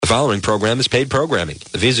following program is paid programming.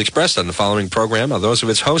 The views expressed on the following program are those of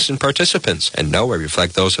its hosts and participants, and nowhere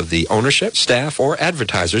reflect those of the ownership, staff, or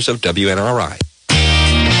advertisers of WNRI.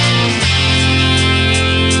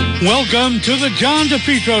 Welcome to the John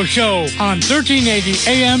DePetro Show on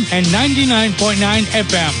 1380 AM and 99.9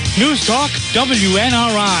 FM. News Talk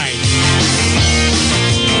WNRI.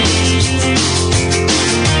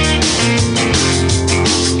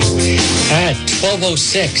 At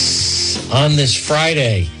 12:06 on this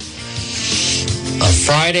Friday, a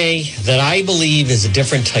Friday that I believe is a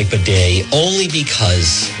different type of day, only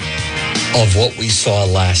because of what we saw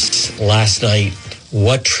last night,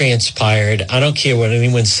 what transpired. I don't care what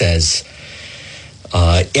anyone says.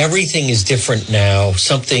 Everything is different now.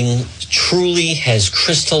 Something truly has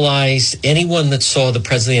crystallized. Anyone that saw the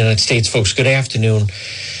President of the United States, folks, good afternoon.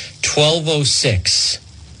 12:06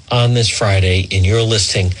 on this Friday, and you're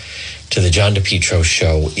listening to the John DePetro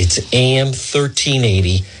Show. It's AM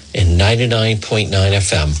 1380 and 99.9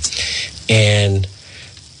 FM. And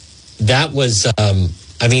that was,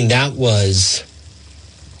 that was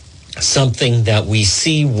something that we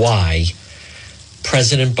see why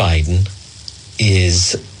President Biden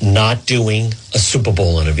is not doing a Super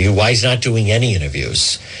Bowl interview, why he's not doing any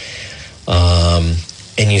interviews. And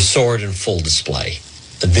you saw it in full display.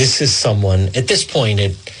 This is someone, at this point,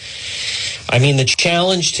 the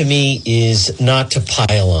challenge to me is not to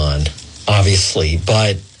pile on, obviously,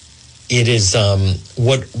 but it is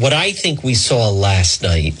what I think we saw last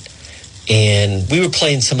night. And we were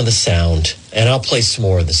playing some of the sound, and I'll play some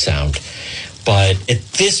more of the sound. But at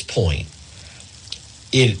this point,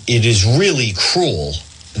 it is really cruel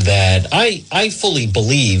that I fully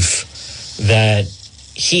believe that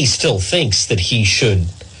he still thinks that he should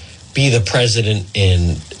be the president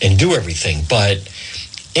and do everything. But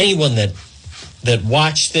anyone that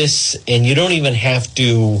watched this, and you don't even have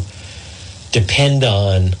to depend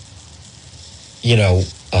on,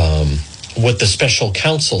 what the special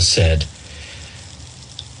counsel said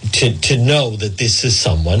to know that this is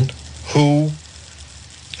someone who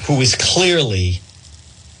is clearly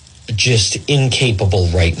just incapable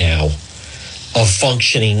right now of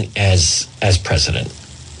functioning as president.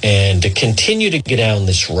 And to continue to get down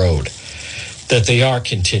this road that they are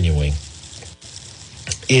continuing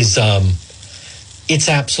is it's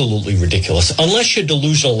absolutely ridiculous. Unless you're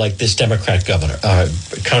delusional like this Democrat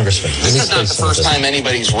congressman. This is not the first time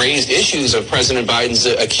anybody's raised issues of President Biden's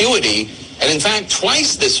acuity. And in fact,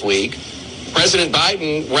 twice this week, President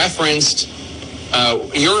Biden referenced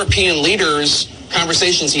European leaders,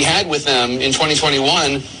 conversations he had with them in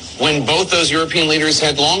 2021 when both those European leaders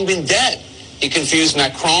had long been dead. He confused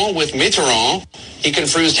Macron with Mitterrand. He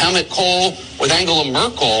confused Helmut Kohl with Angela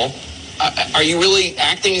Merkel. Are you really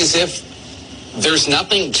acting as if there's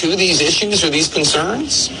nothing to these issues or these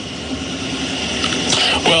concerns?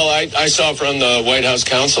 Well, I saw from the White House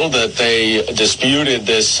counsel that they disputed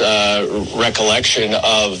this recollection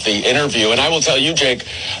of the interview. And I will tell you, Jake,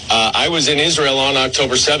 I was in Israel on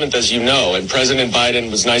October 7th, as you know, and President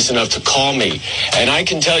Biden was nice enough to call me. And I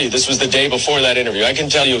can tell you, this was the day before that interview, I can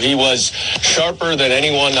tell you he was sharper than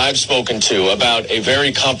anyone I've spoken to about a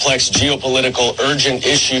very complex geopolitical urgent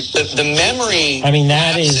issue. The memory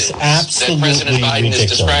that is absolutely that President Biden ridiculous.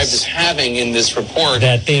 is described as having in this report.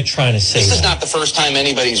 That they're trying to say this is not the first time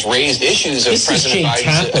anybody's raised issues of President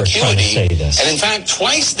Biden's acuity. And in fact,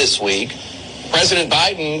 twice this week, President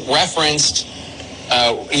Biden referenced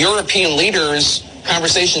European leaders,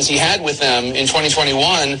 conversations he had with them in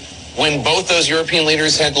 2021 when both those European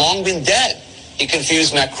leaders had long been dead. He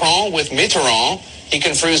confused Macron with Mitterrand. He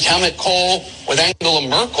confused Helmut Kohl with Angela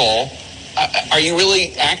Merkel. Are you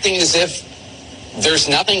really acting as if there's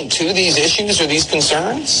nothing to these issues or these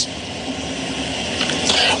concerns?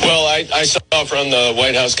 Well, I saw from the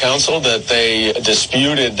White House counsel that they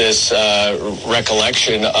disputed this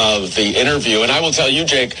recollection of the interview. And I will tell you,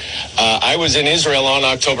 Jake, I was in Israel on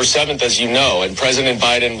October 7th, as you know, and President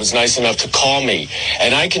Biden was nice enough to call me.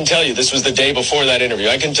 And I can tell you, this was the day before that interview,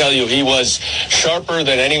 I can tell you he was sharper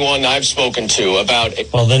than anyone I've spoken to about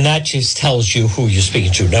it. Well, then that just tells you who you're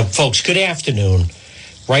speaking to. Now, folks, good afternoon.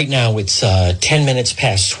 Right now, it's 10 minutes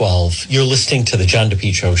past 12. You're listening to the John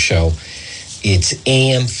DePetro Show. It's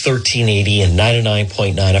AM 1380 and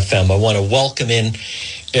 99.9 FM. I want to welcome in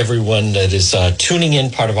everyone that is tuning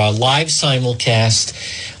in, part of our live simulcast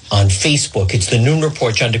on Facebook. It's the Noon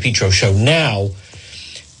Report, John DePetro Show. Now,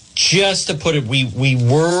 just to put it, we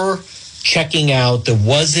were checking out. There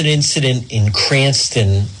was an incident in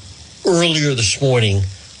Cranston earlier this morning,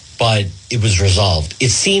 but it was resolved.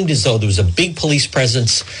 It seemed as though there was a big police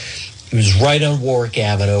presence. It was right on Warwick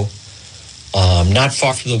Avenue. Not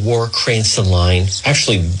far from the Warwick-Cranston line.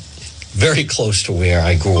 Actually, very close to where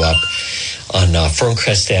I grew up on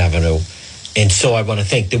Ferncrest Avenue. And so I want to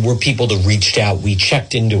thank, there were people that reached out. We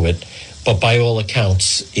checked into it, but by all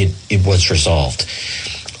accounts, it was resolved.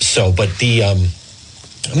 So, but I'm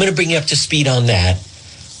going to bring you up to speed on that.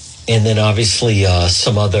 And then obviously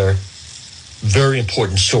some other very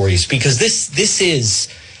important stories, because this is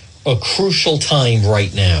a crucial time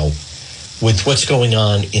right now with what's going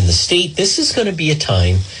on in the state. This is going to be a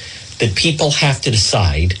time that people have to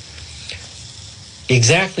decide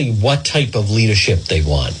exactly what type of leadership they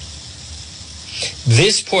want.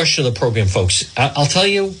 This portion of the program, folks, I'll tell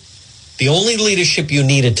you, the only leadership you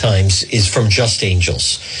need at times is from Just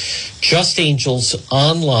Angels. Just Angels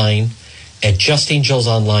online at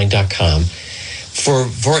justangelsonline.com.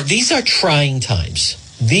 For these are trying times.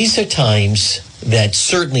 These are times that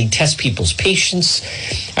certainly test people's patience.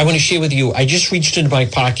 I want to share with you, I just reached into my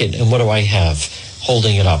pocket, and what do I have?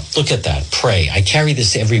 Holding it up. Look at that. Pray. I carry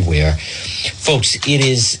this everywhere. Folks,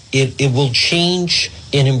 it will change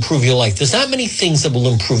and improve your life. There's not many things that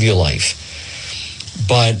will improve your life,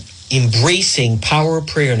 but embracing power of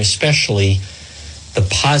prayer, and especially the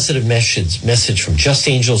positive message from Just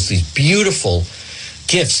Angels, these beautiful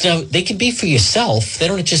gifts. Now, they can be for yourself. They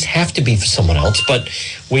don't just have to be for someone else, but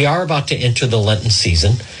we are about to enter the Lenten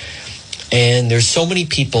season, and there's so many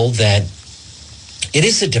people that it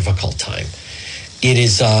is a difficult time. It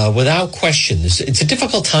is, without question, it's a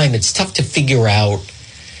difficult time. It's tough to figure out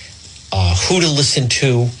who to listen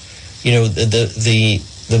to. You know, the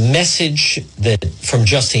message that from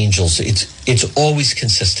Just Angels, it's always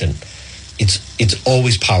consistent. It's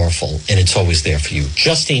always powerful, and it's always there for you.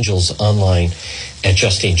 Just Angels online at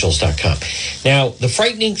justangels.com. Now, the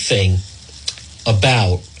frightening thing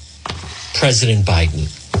about President Biden,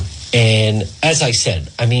 and as I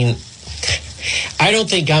said, I mean, I don't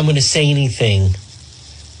think I'm going to say anything.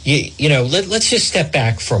 You know, let's just step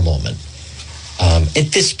back for a moment.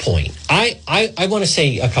 At this point, I want to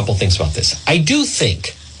say a couple things about this. I do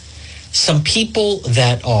think some people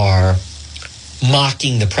that are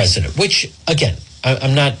mocking the president, which, again,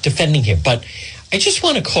 I'm not defending here, but I just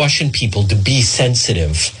want to caution people to be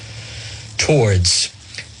sensitive towards,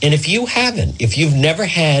 and if you've never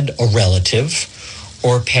had a relative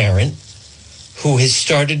or a parent who has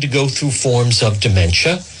started to go through forms of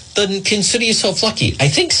dementia, then consider yourself lucky. I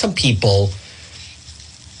think some people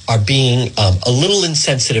are being a little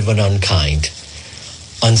insensitive and unkind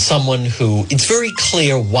on someone who, it's very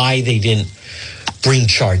clear why they didn't bring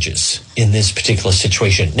charges in this particular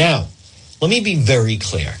situation. Now, let me be very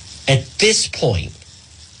clear. At this point,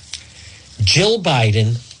 Jill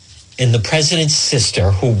Biden and the president's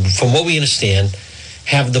sister, who, from what we understand,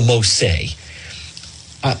 have the most say.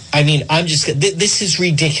 I mean, this is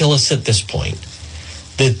ridiculous at this point,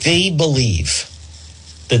 that they believe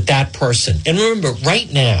that person, and remember,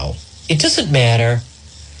 right now, it doesn't matter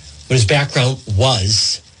what his background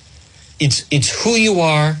was. It's who you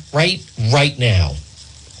are right now.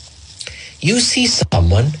 You see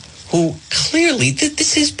someone who clearly,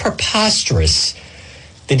 this is preposterous,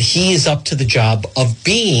 that he is up to the job of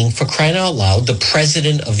being, for crying out loud, the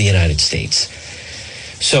president of the United States.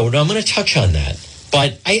 So now I'm going to touch on that.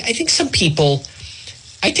 But I think some people,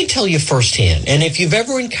 I can tell you firsthand, and if you've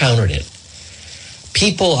ever encountered it,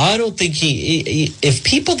 people, I don't think if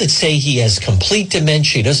people that say he has complete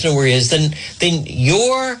dementia, he doesn't know where he is, then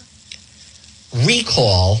your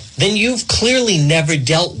recall, then you've clearly never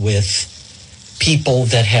dealt with people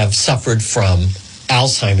that have suffered from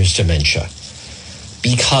Alzheimer's dementia.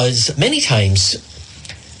 Because many times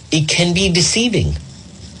it can be deceiving,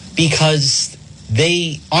 because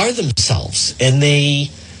they are themselves, and they,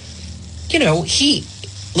 you know, he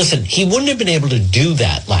wouldn't have been able to do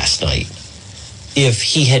that last night if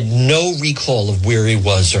he had no recall of where he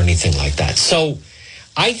was or anything like that. So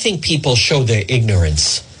I think people show their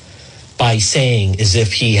ignorance by saying as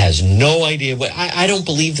if he has no idea. I don't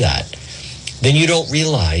believe that. Then you don't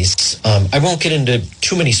realize, I won't get into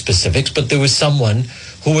too many specifics, but there was someone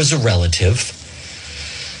who was a relative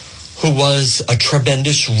who was a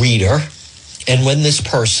tremendous reader. And when this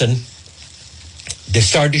person, they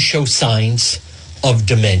started to show signs of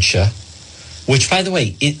dementia, which, by the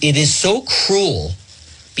way, it is so cruel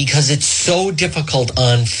because it's so difficult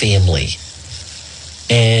on family.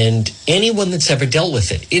 And anyone that's ever dealt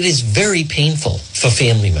with it, it is very painful for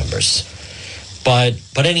family members. But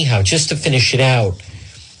anyhow, just to finish it out,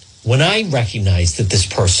 when I recognized that this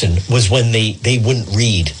person was when they wouldn't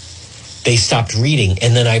read, they stopped reading.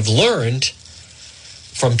 And then I've learned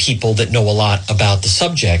from people that know a lot about the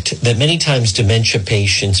subject that many times dementia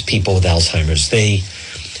patients, people with Alzheimer's,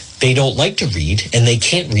 they don't like to read, and they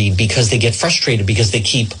can't read because they get frustrated because they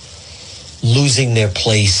keep losing their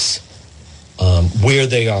place where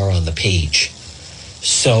they are on the page.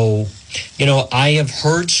 So, I have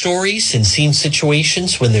heard stories and seen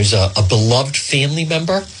situations when there's a beloved family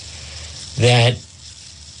member that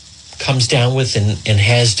comes down with and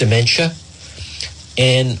has dementia.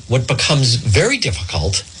 And what becomes very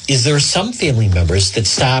difficult is there are some family members that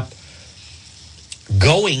stop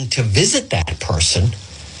going to visit that person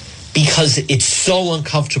because it's so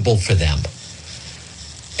uncomfortable for them.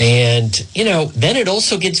 And, then it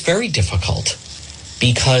also gets very difficult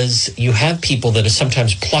because you have people that are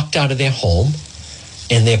sometimes plucked out of their home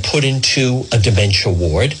and they're put into a dementia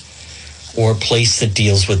ward or a place that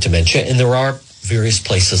deals with dementia. And there are various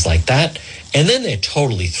places like that. And then they're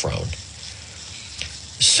totally thrown.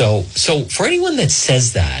 So for anyone that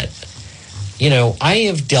says that, I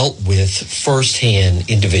have dealt with firsthand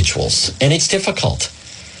individuals, and it's difficult.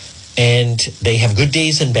 And they have good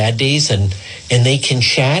days and bad days, and they can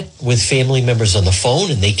chat with family members on the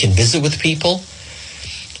phone, and they can visit with people.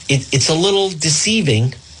 It's a little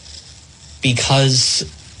deceiving because,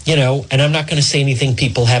 and I'm not going to say anything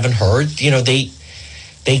people haven't heard.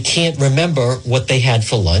 They can't remember what they had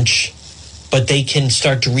for lunch, but they can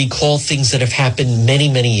start to recall things that have happened many,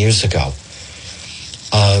 many years ago.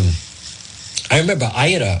 I remember I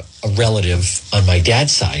had a relative on my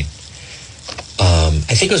dad's side.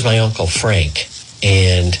 I think it was my Uncle Frank,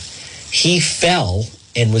 and he fell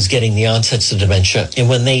and was getting the onsets of dementia. And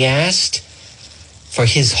when they asked for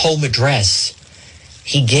his home address,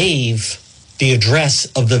 he gave the address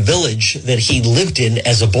of the village that he lived in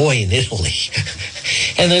as a boy in Italy.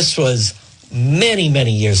 And this was many,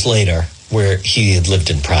 many years later where he had lived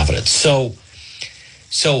in Providence. So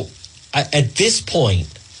at this point,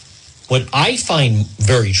 what I find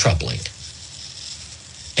very troubling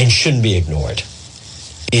and shouldn't be ignored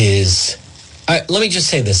is, let me just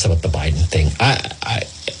say this about the Biden thing.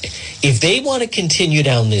 If they want to continue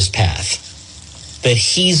down this path, that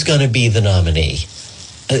he's going to be the nominee,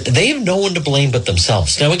 they have no one to blame but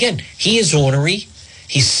themselves. Now, again, he is ornery.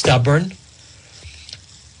 He's stubborn.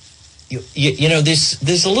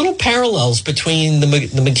 There's a little parallels between the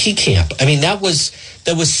McKee camp. I mean, that was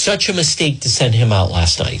such a mistake to send him out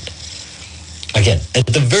last night. Again, at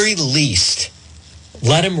the very least,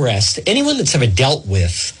 let him rest. Anyone that's ever dealt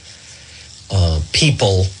with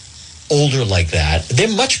people older like that, they're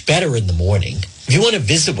much better in the morning. If you want to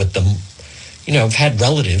visit with them, I've had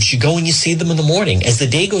relatives, you go and you see them in the morning. As the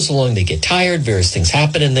day goes along, they get tired, various things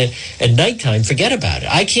happen, and then at nighttime, forget about it.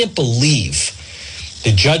 I can't believe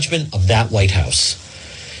the judgment of that White House,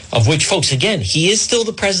 of which, folks, again, he is still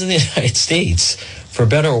the president of the United States, for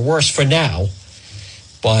better or worse for now.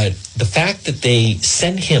 But the fact that they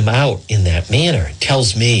send him out in that manner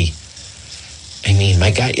tells me,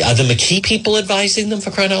 my God, are the McKee people advising them,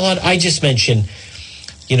 for crying out loud? I just mentioned,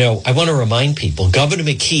 I want to remind people, Governor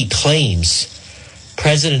McKee claims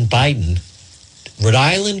President Biden, Rhode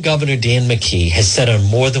Island Governor Dan McKee, has said on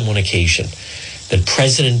more than one occasion that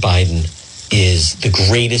President Biden is the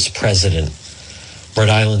greatest president Rhode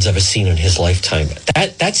Island's ever seen in his lifetime.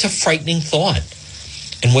 That's a frightening thought.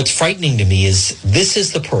 And what's frightening to me is this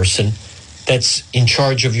is the person that's in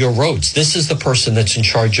charge of your roads. This is the person that's in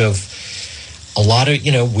charge of a lot of,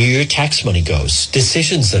 where your tax money goes,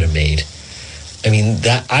 decisions that are made.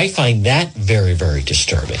 That I find that very, very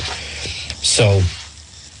disturbing. So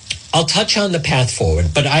I'll touch on the path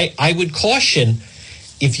forward, but I would caution,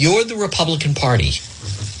 if you're the Republican Party,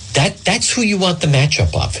 that's who you want the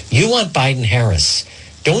matchup of. You want Biden-Harris.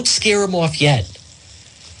 Don't scare him off yet.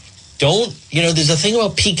 Don't, there's a thing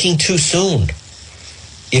about peaking too soon.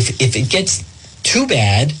 If it gets too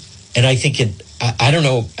bad, and I think I don't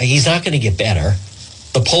know, he's not going to get better.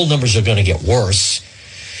 The poll numbers are going to get worse.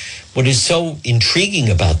 What is so intriguing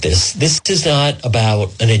about this is not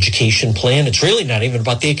about an education plan. It's really not even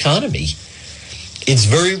about the economy. It's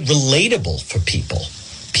very relatable for people.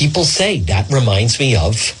 People say, that reminds me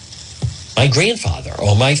of my grandfather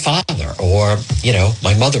or my father or,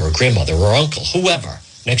 my mother or grandmother or uncle, whoever,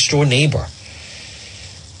 next door neighbor.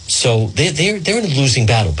 So they're in a losing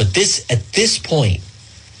battle. But at this point,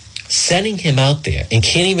 sending him out there and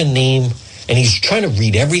can't even name, and he's trying to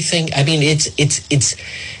read everything. It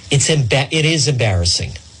is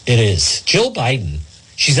embarrassing. It is. Jill Biden,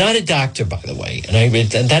 she's not a doctor, by the way, and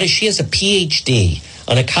that is, she has a PhD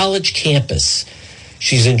on a college campus.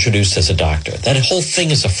 She's introduced as a doctor. That whole thing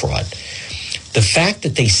is a fraud. The fact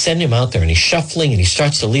that they send him out there and he's shuffling and he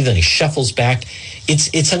starts to leave and he shuffles back,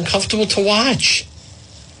 it's uncomfortable to watch.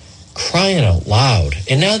 Crying out loud.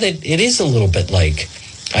 And now that it is a little bit like,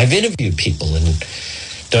 I've interviewed people and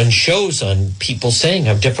done shows on people saying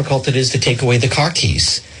how difficult it is to take away the car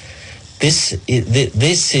keys. This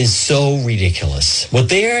is so ridiculous.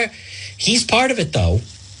 He's part of it, though.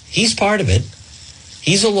 He's part of it.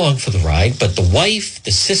 He's along for the ride. But the wife,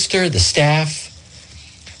 the sister, the staff,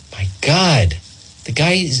 my God, the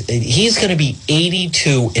guy, he's going to be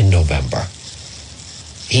 82 in November.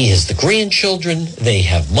 He has the grandchildren. They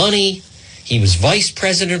have money. He was vice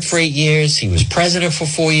president for 8 years. He was president for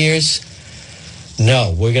 4 years.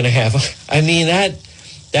 No, we're going to have, I mean,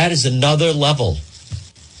 that is another level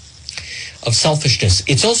of selfishness.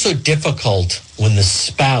 It's also difficult when the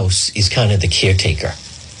spouse is kind of the caretaker,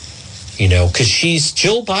 you know, because she's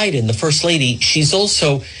Jill Biden, the first lady. She's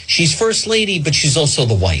first lady, but she's also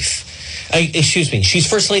the wife. She's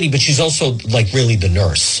first lady, but she's also like really the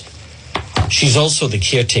nurse. She's also the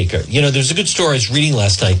caretaker. You know, there's a good story I was reading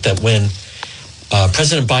last night that when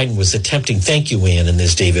President Biden was attempting, thank you, Ann, and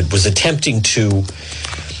there's David, was attempting to,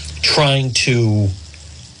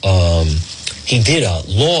 he did a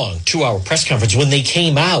long 2-hour press conference. When they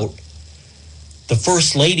came out, the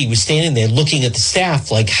first lady was standing there looking at the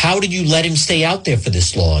staff like, how did you let him stay out there for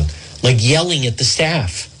this long? Like yelling at the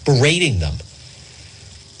staff, berating them.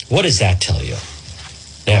 What does that tell you?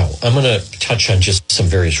 Now, I'm going to touch on just some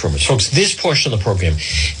various rumors. Folks, this portion of the program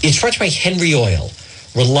is brought to you by Henry Oil.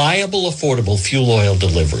 Reliable, affordable fuel oil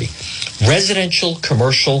delivery. Residential,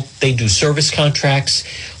 commercial, they do service contracts.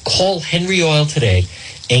 Call Henry Oil today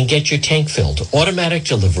and get your tank filled. Automatic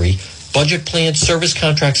delivery, budget plans, service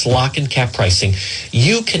contracts, lock and cap pricing.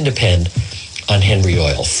 You can depend on Henry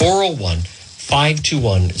Oil.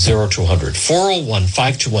 401-521-0200.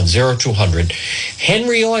 401-521-0200.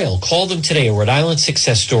 Henry Oil. Call them today. A Rhode Island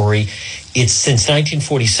success story. It's since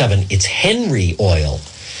 1947. It's Henry Oil.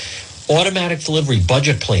 Automatic delivery,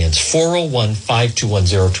 budget plans,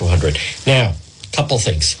 401-521-0200. Now, a couple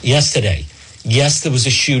things. Yesterday, yes, there was a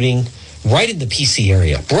shooting right in the PC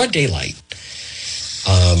area, broad daylight.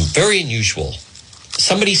 Very unusual.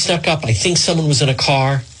 Somebody snuck up. I think someone was in a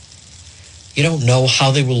car. You don't know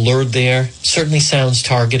how they were lured there. Certainly sounds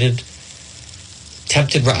targeted.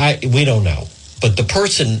 Tempted. We don't know. But the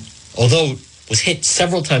person, although was hit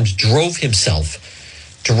several times, drove himself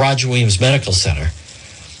to Roger Williams Medical Center.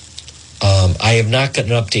 I have not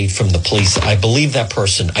gotten an update from the police. I believe that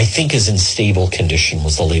person, I think, is in stable condition,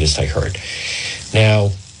 was the latest I heard.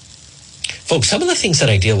 Now, folks, some of the things that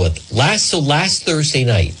I deal with. Last Thursday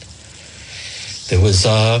night, there was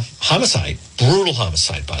a homicide, brutal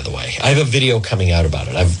homicide, by the way. I have a video coming out about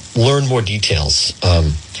it. I've learned more details.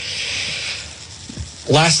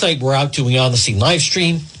 Last night, we're out doing On the Scene live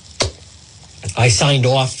stream. I signed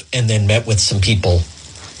off and then met with some people.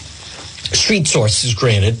 Street sources,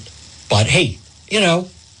 granted. But hey, you know,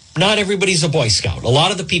 not everybody's a Boy Scout. A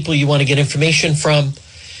lot of the people you want to get information from,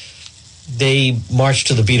 they march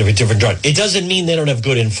to the beat of a different drum. It doesn't mean they don't have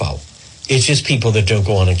good info. It's just people that don't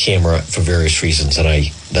go on camera for various reasons, and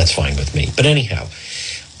that's fine with me. But anyhow,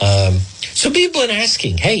 so people have been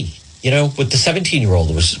asking, hey, you know, with the 17-year-old,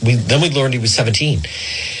 then we learned he was 17.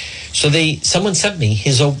 So someone sent me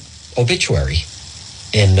his obituary,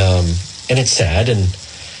 and it's sad, and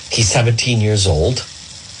he's 17 years old.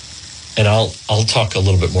 And I'll talk a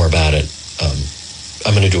little bit more about it.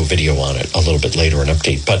 I'm going to do a video on it a little bit later, an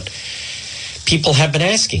update. But people have been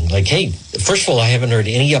asking, like, hey, first of all, I haven't heard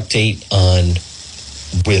any update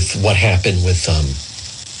with what happened with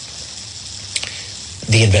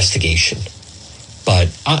the investigation. But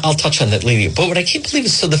I'll touch on that later. But what I can't believe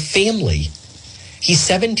is, so the family, he's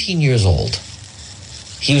 17 years old.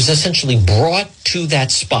 He was essentially brought to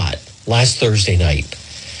that spot last Thursday night.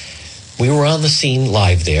 We were on the scene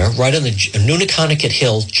live there, right on the Nunnaconnecut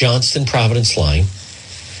Hill, Johnston, Providence line.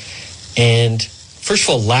 And first of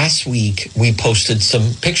all, last week, we posted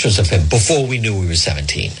some pictures of him before we knew he was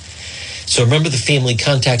 17. So remember, the family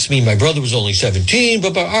contacts me. My brother was only 17,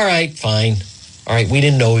 but all right, fine. All right, we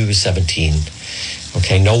didn't know he was 17.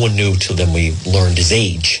 Okay, no one knew till then we learned his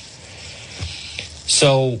age.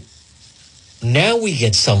 So now we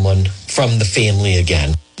get someone from the family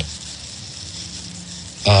again.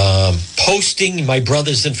 Posting my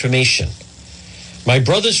brother's information. My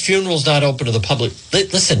brother's funeral is not open to the public.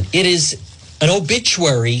 Listen, it is an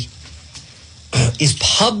obituary is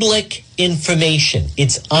public information.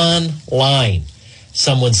 It's online.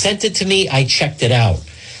 Someone sent it to me. I checked it out.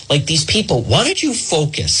 Like, these people, why don't you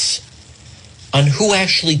focus on who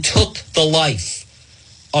actually took the life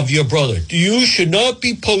of your brother? You should not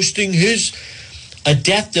be posting a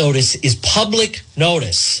death notice is public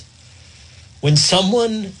notice. When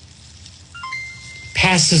someone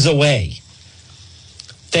passes away,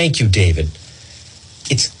 thank you, David,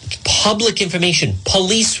 it's public information.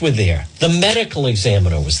 Police were there. The medical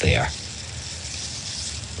examiner was there.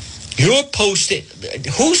 You're posting.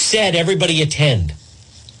 Who said everybody attend?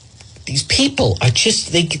 These people are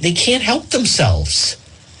just, they can't help themselves.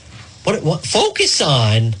 What focus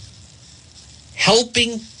on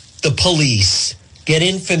helping the police get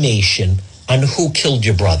information on who killed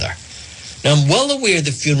your brother. Now, I'm well aware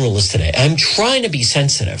the funeral is today. I'm trying to be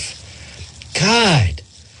sensitive. God,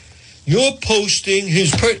 you're posting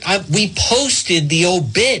we posted the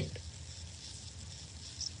obit.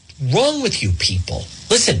 Wrong with you people.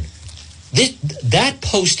 Listen, that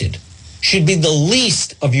posted should be the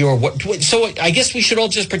least of your... So I guess we should all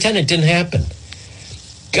just pretend it didn't happen.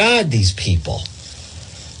 God, these people.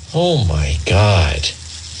 Oh, my God.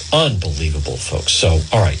 Unbelievable, folks. So,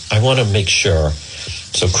 all right, I want to make sure.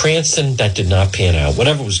 So Cranston, that did not pan out.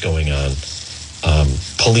 Whatever was going on,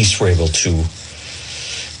 police were able to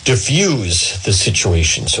diffuse the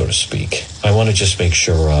situation, so to speak. I want to just make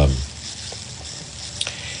sure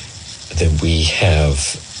that we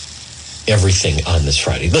have everything on this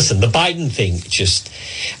Friday. Listen, the Biden thing just...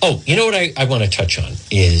 Oh, you know what I want to touch on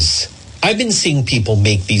is I've been seeing people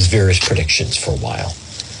make these various predictions for a while.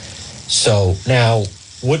 So now,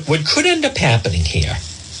 what could end up happening here?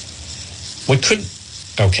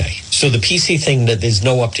 Okay, so the PC thing, that there's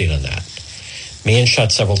no update on that. Man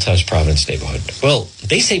shot several times, Providence neighborhood. Well,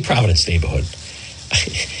 they say Providence neighborhood.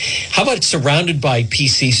 How about surrounded by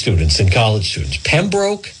PC students and college students?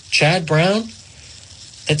 Pembroke, Chad Brown?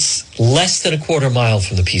 That's less than a quarter mile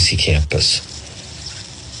from the PC campus.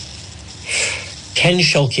 10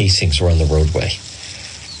 shell casings were on the roadway.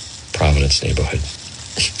 Providence neighborhood.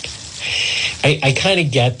 I kind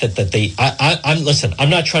of get that they... Listen,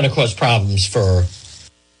 I'm not trying to cause problems for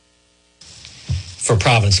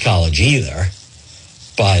Providence College either.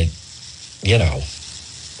 But, you know,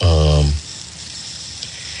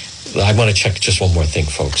 I want to check just one more thing,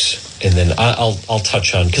 folks. And then I'll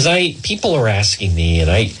touch on... Because people are asking me, and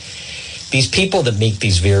these people that make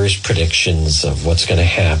these various predictions of what's going to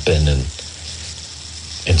happen and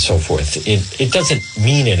so forth, it doesn't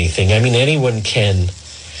mean anything. I mean, anyone can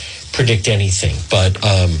predict anything. But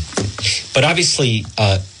obviously,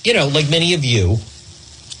 you know, like many of you,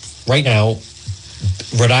 right now,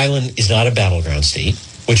 Rhode Island is not a battleground state,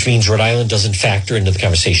 which means Rhode Island doesn't factor into the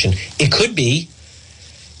conversation. It could be.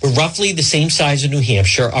 We're roughly the same size as New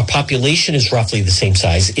Hampshire. Our population is roughly the same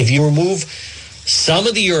size. If you remove some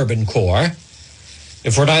of the urban core,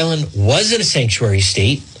 if Rhode Island wasn't a sanctuary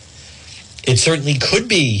state, it certainly could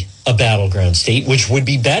be a battleground state, which would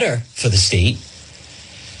be better for the state.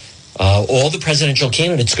 All the presidential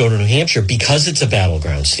candidates go to New Hampshire because it's a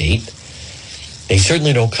battleground state. They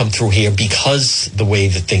certainly don't come through here because the way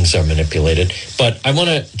that things are manipulated. But I want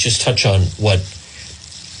to just touch on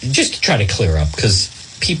just to try to clear up, because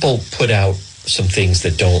people put out some things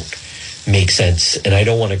that don't make sense, and I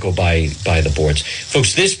don't want to go by the boards.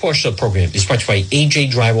 Folks, this portion of the program is brought to you by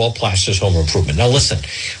AJ Drywall Plasters Home Improvement. Now listen,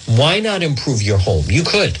 why not improve your home? You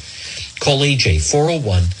could. Call AJ,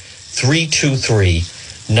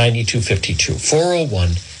 401-323-9252.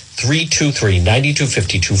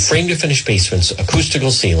 401-323-9252. Frame to finish basements,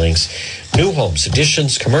 acoustical ceilings, new homes,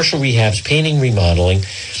 additions, commercial rehabs, painting, remodeling,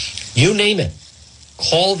 you name it.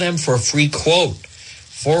 Call them for a free quote.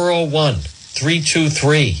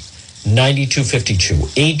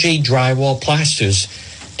 401-323-9252. AJ Drywall Plasters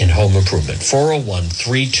and Home Improvement.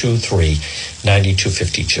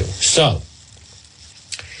 401-323-9252. So,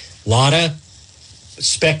 a lot of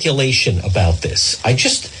speculation about this. I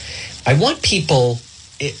want people,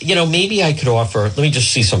 you know, maybe I could offer, let me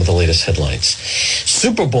just see some of the latest headlines.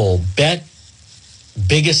 Super Bowl bet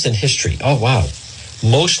biggest in history. Oh, wow.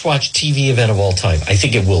 Most watched TV event of all time. I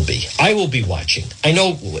think it will be. I will be watching. I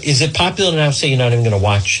know, is it popular now to say you're not even going to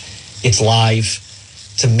watch? It's live.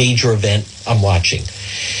 It's a major event. I'm watching.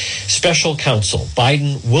 Special counsel.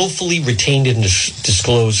 Biden willfully retained and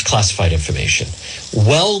disclosed classified information.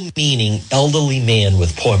 Well-meaning elderly man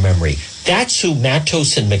with poor memory. That's who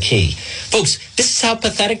Matos and McKee. Folks, this is how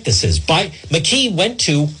pathetic this is. McKee went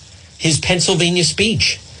to his Pennsylvania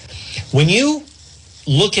speech. When you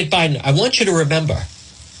look at Biden, I want you to remember,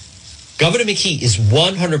 Governor McKee is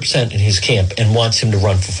 100% in his camp and wants him to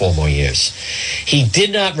run for 4 more years. He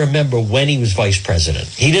did not remember when he was vice president.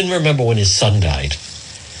 He didn't remember when his son died.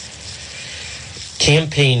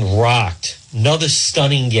 Campaign rocked. Another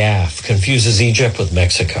stunning gaffe. Confuses Egypt with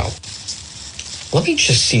Mexico. Let me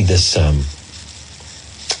just see this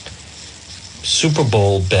Super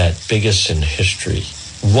Bowl bet, biggest in history.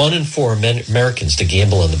 1 in 4 Americans to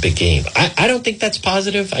gamble on the big game. I don't think that's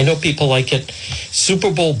positive. I know people like it.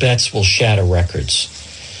 Super Bowl bets will shatter records.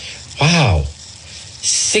 Wow.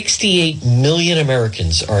 68 million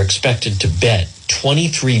Americans are expected to bet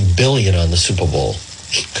 $23 billion on the Super Bowl.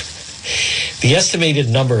 The estimated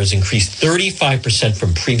number has increased 35%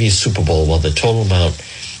 from previous Super Bowl, while the total amount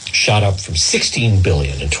shot up from $16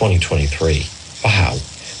 billion in 2023. Wow.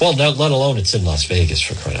 Well, now, let alone it's in Las Vegas,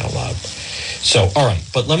 for crying out loud. So, all right.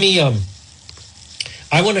 But let me,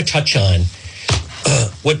 I want to touch on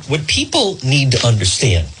what people need to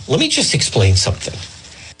understand. Let me just explain something.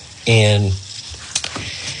 And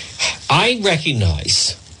I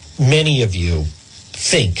recognize many of you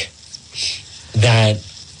think that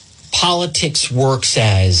politics works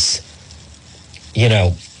as, you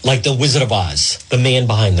know, like the Wizard of Oz, the man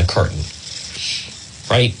behind the curtain,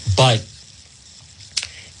 right? But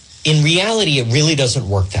in reality, it really doesn't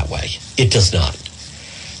work that way. It does not.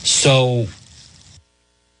 So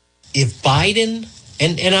if Biden,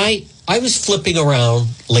 and I was flipping around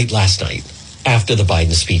late last night after the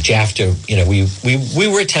Biden speech, after, you know, we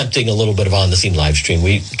were attempting a little bit of on-the-scene live stream.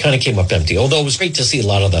 We kind of came up empty, although it was great to see a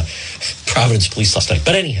lot of the Providence police last night.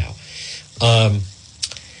 But anyhow,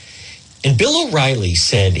 and Bill O'Reilly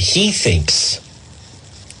said he thinks,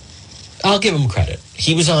 I'll give him credit.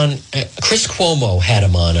 He was on, Chris Cuomo had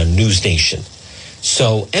him on News Nation.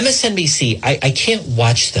 So MSNBC, I can't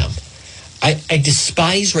watch them. I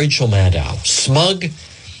despise Rachel Maddow. Smug,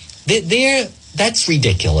 that's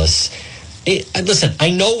ridiculous. Listen, I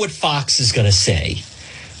know what Fox is going to say.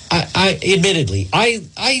 Admittedly,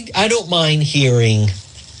 I don't mind hearing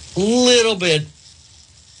a little bit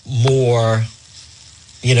more,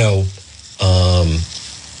 you know, a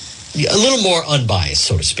little more unbiased,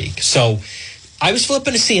 so to speak. So I was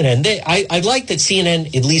flipping to CNN. I like that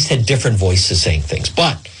CNN at least had different voices saying things.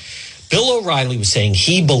 But Bill O'Reilly was saying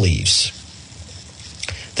he believes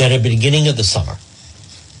that at the beginning of the summer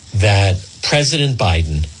that President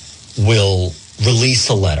Biden will release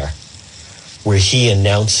a letter where he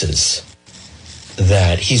announces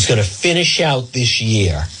that he's going to finish out this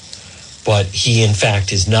year, but he, in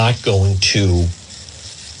fact, is not going to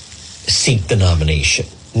seek the nomination.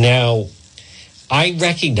 Now, I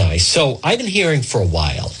recognize, so I've been hearing for a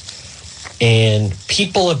while, and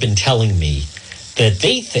people have been telling me that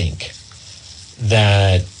they think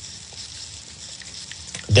that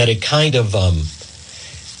it kind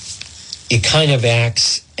of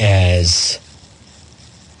acts as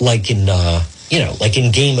like in like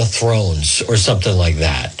in Game of Thrones or something like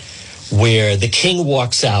that, where the king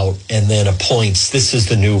walks out and then appoints, this is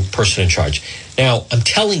the new person in charge. Now, I'm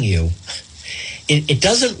telling you, it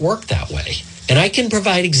doesn't work that way. And I can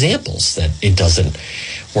provide examples that it doesn't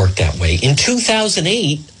work that way. In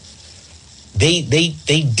 2008,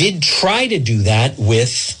 they did try to do that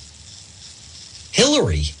with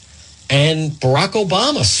Hillary, and Barack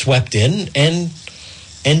Obama swept in and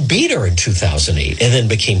beat her in 2008 and then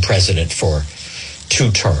became president for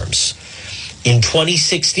 2 terms. In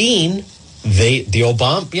 2016,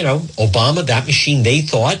 Obama, that machine, they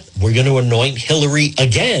thought, we're going to anoint Hillary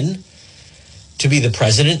again to be the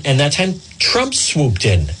president. And that time Trump swooped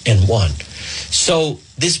in and won. So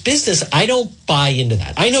this business, I don't buy into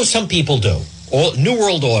that. I know some people do. New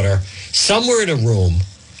World Order, somewhere in a room,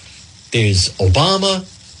 there's Obama,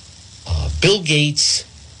 Bill Gates,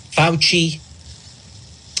 Fauci,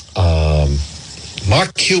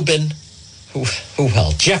 Mark Cuban, who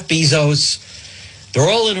else? Jeff Bezos. They're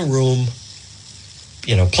all in a room,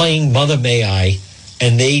 playing Mother May I,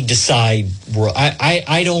 and they decide,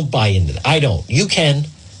 I don't buy into that. I don't. You can.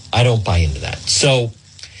 I don't buy into that. So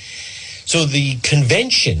the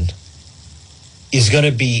convention is going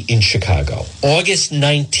to be in Chicago, August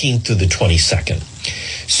 19th through the 22nd.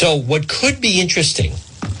 So what could be interesting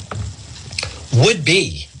would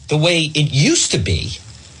be the way it used to be,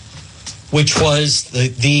 which was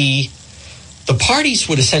the parties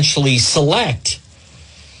would essentially select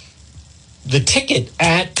the ticket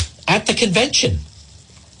at the convention.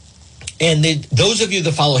 And those of you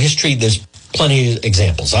that follow history, there's plenty of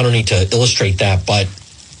examples. I don't need to illustrate that, but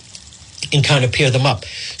and kind of pair them up.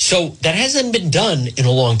 So that hasn't been done in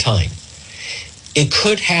a long time. It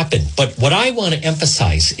could happen. But what I want to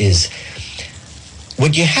emphasize is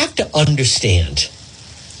what you have to understand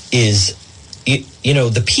is,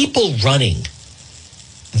 the people running,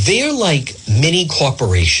 they're like mini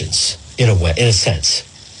corporations in a sense.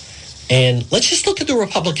 And let's just look at the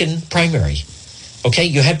Republican primary. Okay,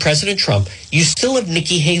 you had President Trump. You still have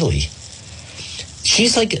Nikki Haley.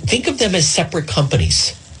 She's like, think of them as separate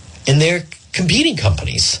companies. And they're competing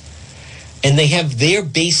companies. And they have their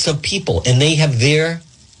base of people. And they have their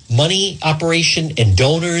money operation and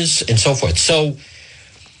donors and so forth. So,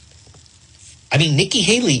 Nikki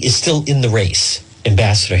Haley is still in the race,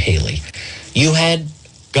 Ambassador Haley. You had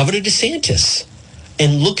Governor DeSantis.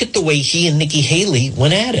 And look at the way he and Nikki Haley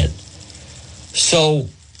went at it. So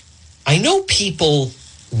I know people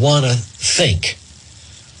want to think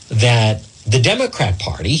that the Democrat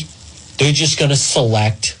Party, they're just going to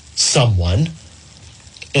select someone,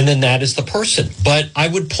 and then that is the person. But I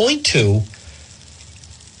would point to,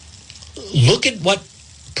 look at what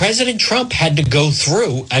President Trump had to go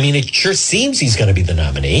through. I mean, it sure seems he's going to be the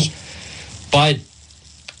nominee, but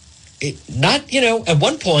at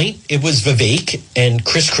one point it was Vivek and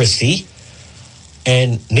Chris Christie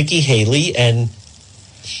and Nikki Haley and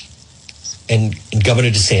Governor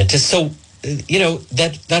DeSantis. So,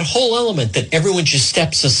 that whole element that everyone just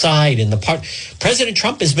steps aside in the part. President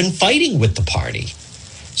Trump has been fighting with the party.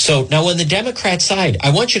 So now on the Democrat side, I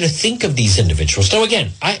want you to think of these individuals. Now, again,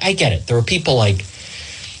 I get it. There are people like,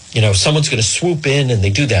 someone's going to swoop in and they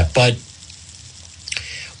do that. But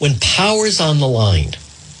when power's on the line,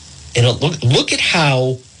 and look at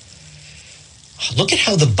how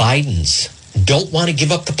the Bidens don't want to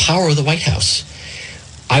give up the power of the White House.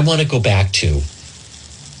 I want to go back to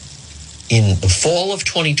in the fall of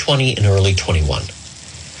 2020 and early 21.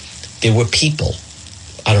 There were people,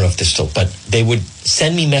 I don't know if they're still, but they would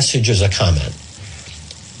send me messages or comment.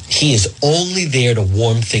 He is only there to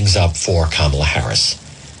warm things up for Kamala Harris.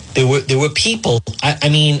 There were people,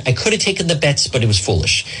 I could have taken the bets, but it was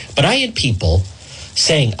foolish. But I had people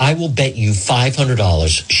saying, I will bet you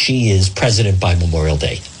 $500 she is president by Memorial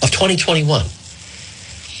Day of 2021.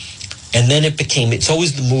 And then it's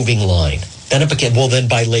always the moving line. Then it became, well, then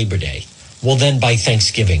by Labor Day. Well, then by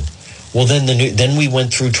Thanksgiving. Well, then we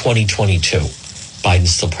went through 2022.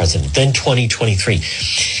 Biden's still president. Then 2023.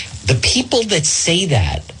 The people that say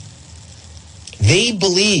that, they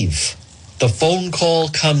believe the phone call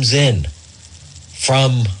comes in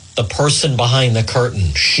from the person behind the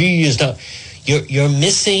curtain. She is not. You're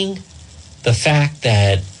missing the fact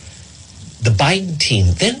that the Biden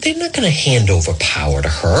team, they're not going to hand over power to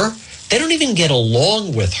her. They don't even get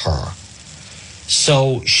along with her.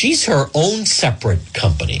 So she's her own separate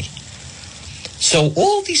company. So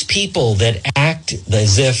all these people that act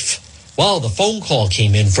as if, well, the phone call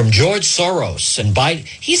came in from George Soros and Biden,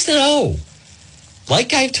 he's no.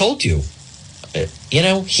 Like I've told you,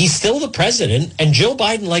 he's still the president, and Joe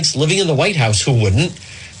Biden likes living in the White House, who wouldn't,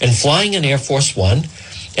 and flying in Air Force One,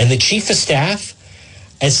 and the chief of staff.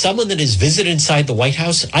 As someone that has visited inside the White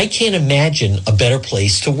House, I can't imagine a better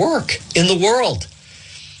place to work in the world.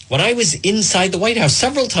 When I was inside the White House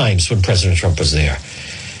several times when President Trump was there,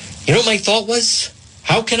 you know what my thought was?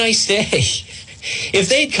 How can I stay? If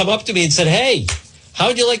they'd come up to me and said, hey, how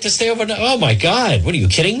would you like to stay overnight? Oh, my God, what are you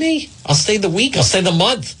kidding me? I'll stay the week. I'll stay the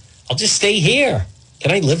month. I'll just stay here.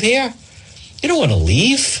 Can I live here? You don't want to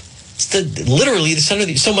leave. It's literally the center of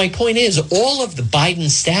the... So my point is, all of the Biden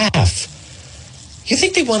staff, you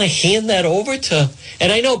think they want to hand that over to...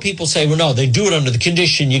 And I know people say, well, no, they do it under the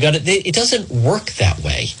condition. You got it. It doesn't work that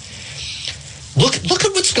way. Look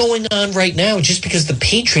at what's going on right now just because the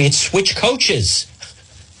Patriots switch coaches.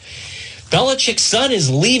 Belichick's son is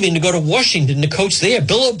leaving to go to Washington to coach there.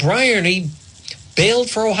 Bill O'Brien, he bailed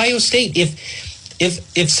for Ohio State.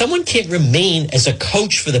 If someone can't remain as a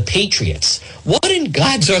coach for the Patriots, what in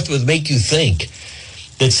God's earth would make you think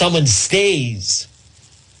that someone stays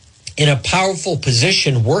in a powerful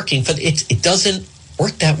position working for it doesn't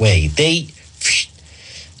work that way.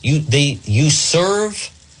 You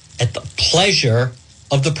serve at the pleasure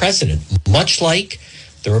of the president, much like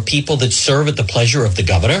there are people that serve at the pleasure of the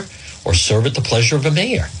governor or serve at the pleasure of a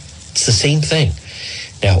mayor. It's the same thing.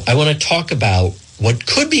 Now, I want to talk about what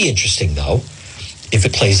could be interesting, though, if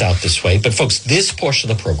it plays out this way. But, folks, this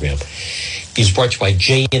portion of the program is brought to you by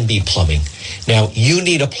J&B Plumbing. Now, you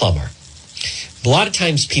need a plumber. A lot of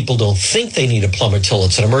times people don't think they need a plumber till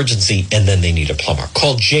it's an emergency, and then they need a plumber.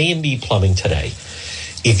 Call J&B Plumbing today.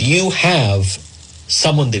 If you have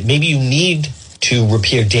someone that maybe you need to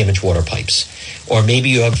repair damaged water pipes, or maybe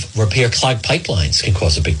you have repair clogged pipelines can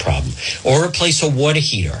cause a big problem, or replace a water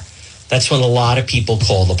heater, that's when a lot of people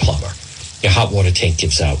call the plumber. Your hot water tank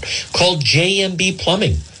gives out. Call J&B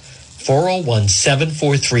Plumbing,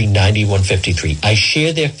 401-743-9153. I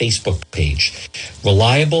share their Facebook page.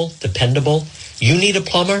 Reliable, dependable. You need a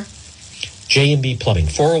plumber? J&B Plumbing,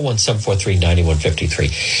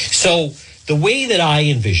 401-743-9153. So the way that I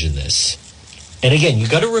envision this, and again, you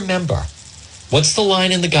got to remember, what's the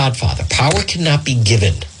line in The Godfather? Power cannot be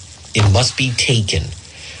given. It must be taken.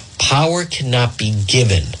 Power cannot be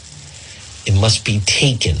given. It must be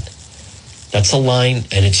taken. That's a line,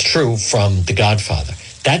 and it's true, from The Godfather.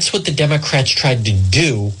 That's what the Democrats tried to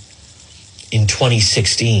do in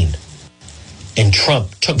 2016. And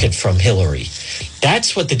Trump took it from Hillary.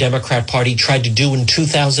 That's what the Democrat Party tried to do in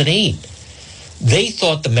 2008. They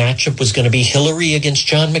thought the matchup was going to be Hillary against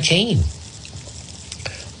John McCain.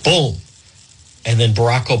 Boom. and then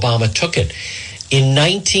Barack Obama took it. In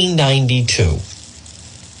 1992,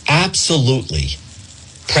 absolutely,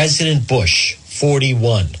 President Bush,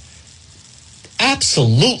 41,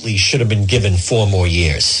 absolutely should have been given 4 more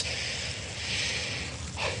years.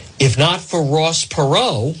 If not for Ross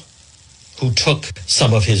Perot, who took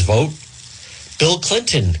some of his vote, Bill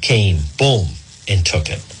Clinton came, boom, and took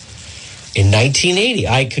it. In 1980,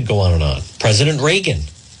 I could go on and on. President Reagan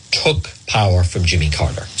took power from Jimmy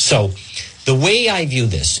Carter. So the way I view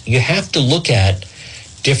this, you have to look at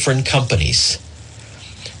different companies.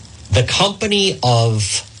 The company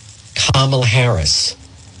of Kamala Harris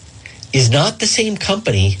is not the same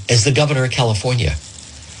company as the governor of California,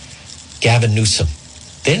 Gavin Newsom.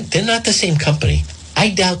 They're not the same company.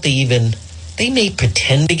 I doubt they may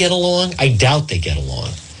pretend to get along. I doubt they get along.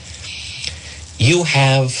 You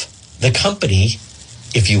have the company,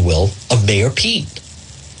 if you will, of Mayor Pete.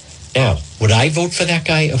 Now, would I vote for that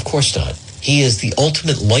guy? Of course not. He is the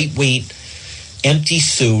ultimate lightweight, empty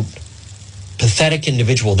suit, pathetic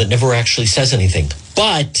individual that never actually says anything.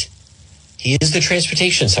 But he is the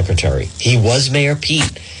transportation secretary. He was Mayor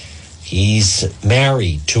Pete. He's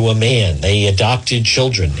married to a man. They adopted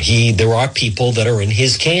children. There are people that are in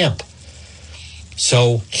his camp.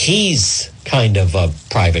 So he's kind of a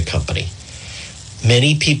private company.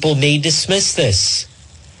 Many people may dismiss this.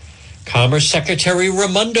 Commerce Secretary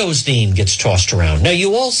Raimondo's name gets tossed around. Now,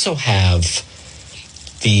 you also have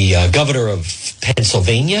the governor of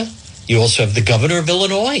Pennsylvania. You also have the governor of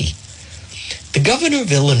Illinois. The governor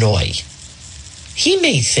of Illinois, he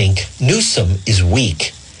may think Newsom is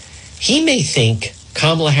weak. He may think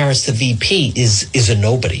Kamala Harris, the VP, is a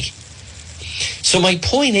nobody. So my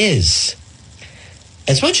point is,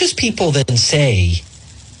 as much as people then say,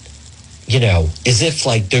 as if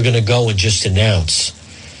like they're going to go and just announce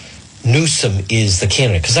Newsom is the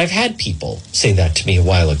candidate, because I've had people say that to me a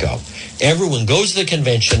while ago. Everyone goes to the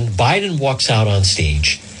convention, Biden walks out on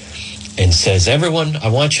stage and says, everyone, I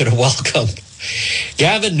want you to welcome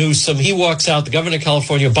Gavin Newsom. He walks out, the governor of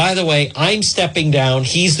California. By the way, I'm stepping down.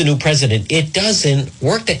 He's the new president. It doesn't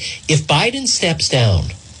work. If Biden steps down,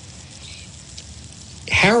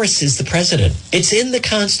 Harris is the president. It's in the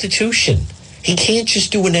Constitution. He can't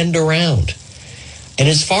just do an end around. And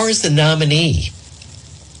as far as the nominee,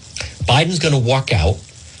 Biden's going to walk out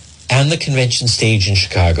on the convention stage in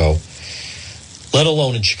Chicago, let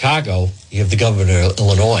alone in Chicago, you have the governor of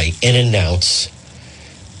Illinois, and announce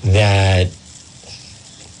that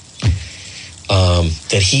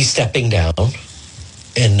he's stepping down.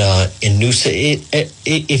 And Newsom,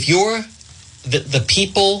 if you're the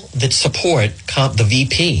people that support the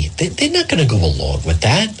VP, they're not going to go along with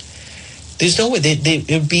that. There's no way. It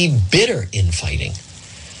would be bitter infighting.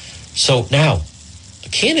 So now,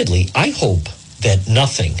 candidly, I hope that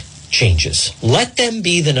nothing changes. Let them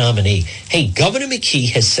be the nominee. Hey, Governor McKee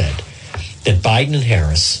has said that Biden and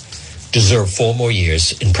Harris deserve 4 more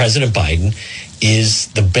years, and President Biden is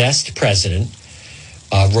the best president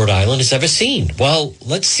Rhode Island has ever seen. Well,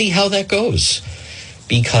 let's see how that goes.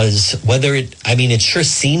 Because it sure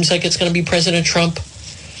seems like it's going to be President Trump.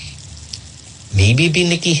 Maybe it'd be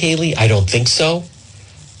Nikki Haley. I don't think so.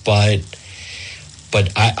 But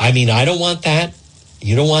I don't want that.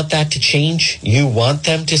 You don't want that to change. You want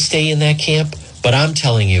them to stay in that camp. But I'm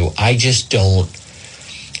telling you, I just don't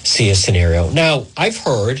see a scenario. Now, I've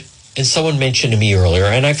heard, and someone mentioned to me earlier,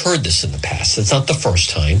 and I've heard this in the past, it's not the first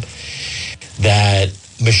time, that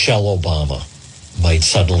Michelle Obama might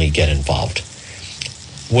suddenly get involved.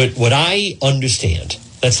 What I understand,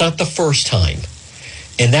 that's not the first time.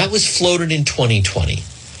 And that was floated in 2020.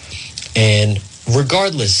 And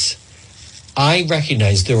regardless, I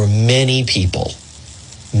recognize there are many people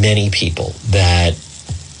that,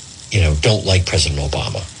 don't like President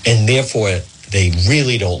Obama. And therefore, they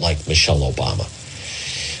really don't like Michelle Obama.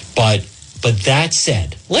 But that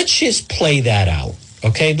said, let's just play that out.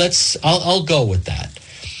 Okay, I'll go with that.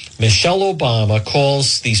 Michelle Obama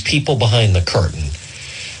calls these people behind the curtain,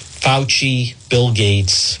 Fauci, Bill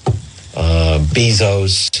Gates,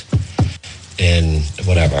 Bezos, and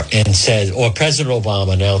whatever, and says, or President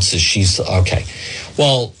Obama announces she's okay.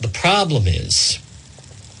 Well, the problem is,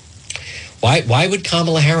 why would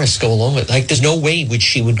Kamala Harris go along with? There's no way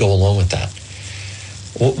she would go along with that.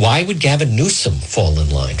 Why would Gavin Newsom fall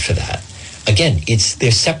in line for that? Again,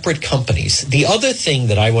 they're separate companies. The other thing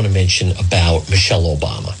that I want to mention about Michelle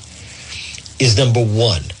Obama is, number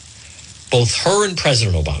one, both her and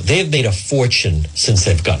President Obama, they have made a fortune since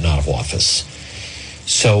they've gotten out of office.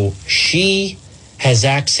 So she has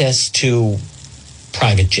access to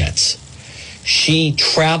private jets. She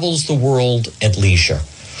travels the world at leisure.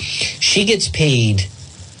 She gets paid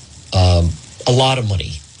a lot of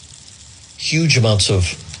money. huge amounts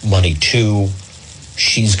of money too.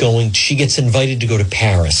 She gets invited to go to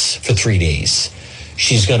Paris for 3 days.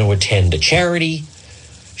 She's going to attend a charity.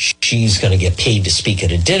 She's going to get paid to speak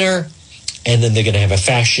at a dinner. And then they're going to have a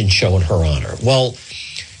fashion show in her honor. Well,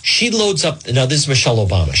 she loads up, now this is Michelle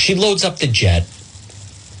Obama. She loads up the jet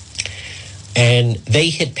and they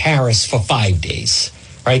hit Paris for 5 days,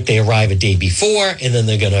 right? They arrive a day before and then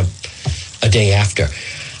they're going to a day after.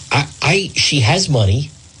 She has money.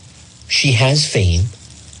 She has fame,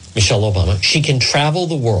 Michelle Obama. She can travel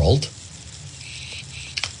the world.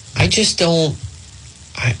 I just don't,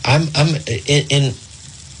 in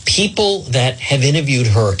people that have interviewed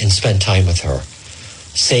her and spent time with her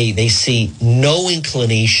say they see no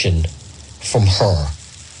inclination from her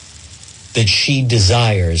that she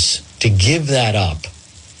desires to give that up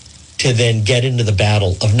to then get into the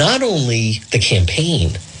battle of not only the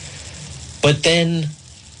campaign, but then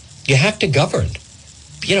you have to govern.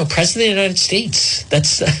 You know, President of the United States,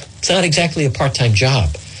 it's not exactly a part-time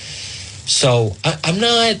job. So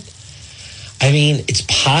it's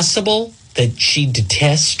possible that she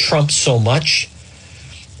detests Trump so much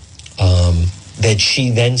that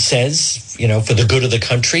she then says, you know, for the good of the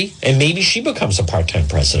country, and maybe she becomes a part-time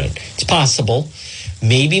president. It's possible.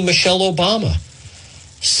 Maybe Michelle Obama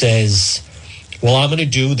says, well, I'm going to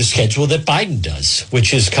do the schedule that Biden does,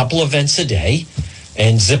 which is a couple events a day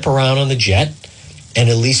and zip around on the jet, and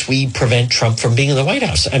at least we prevent Trump from being in the White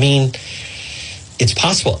House. I mean, it's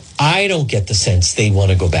possible. I don't get the sense they want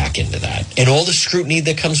to go back into that and all the scrutiny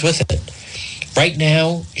that comes with it. Right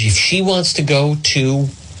now, if she wants to go to,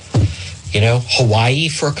 you know, Hawaii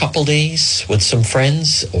for a couple days with some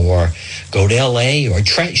friends or go to L.A. or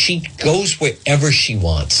she goes wherever she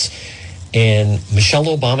wants. And Michelle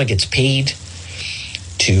Obama gets paid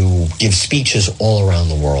to give speeches all around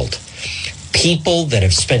the world. People that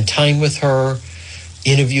have spent time with her,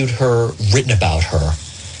 interviewed her, written about her,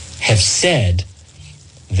 have said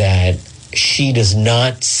that she does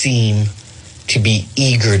not seem to be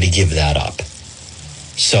eager to give that up.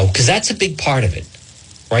 So, because that's a big part of it,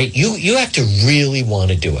 right? You have to really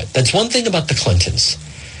want to do it. That's one thing about the Clintons.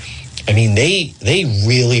 I mean, they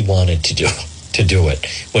really wanted to do it.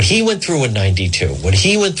 What he went through in 92, what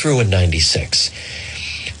he went through in 96,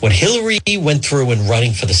 what Hillary went through in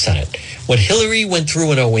running for the Senate, what Hillary went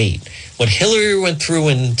through in 08, what Hillary went through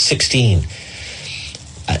in 16,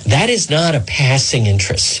 that is not a passing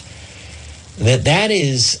interest. That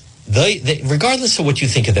is, they regardless of what you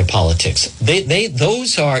think of their politics,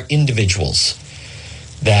 those are individuals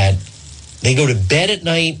that they go to bed at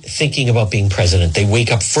night thinking about being president. They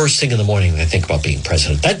wake up first thing in the morning and they think about being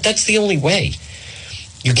president. That's the only way.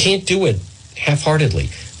 You can't do it half-heartedly.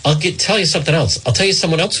 Tell you something else. I'll tell you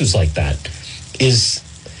someone else who's like that is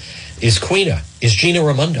Gina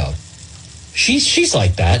Raimondo. She's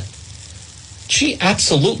like that. She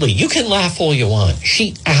absolutely, you can laugh all you want.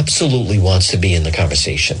 She absolutely wants to be in the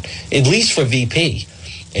conversation, at least for VP.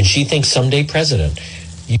 And she thinks someday president.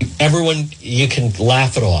 You can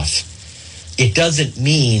laugh it off. It doesn't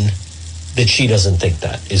mean that she doesn't think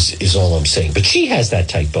that, is all I'm saying. But she has that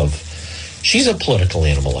type of, she's a political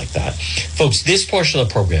animal like that. Folks, this portion of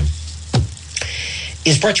the program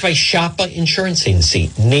is brought to you by Shoppa Insurance Agency.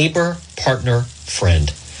 Neighbor, partner,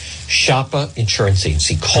 friend. Shoppa Insurance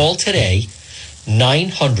Agency. Call today,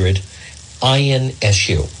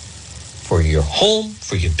 900-INSU. For your home,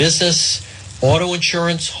 for your business, auto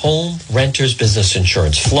insurance, home, renters, business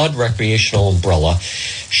insurance, flood, recreational, umbrella.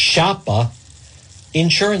 Shoppa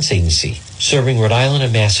Insurance Agency, serving Rhode Island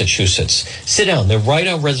and Massachusetts. Sit down. They're right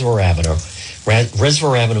on Reservoir Avenue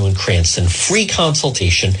in Cranston. Free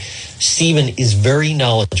consultation. Stephen is very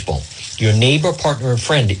knowledgeable. Your neighbor, partner, and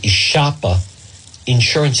friend is Shoppa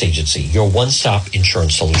Insurance Agency, your one-stop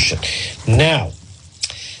insurance solution. Now,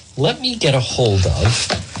 let me get a hold of,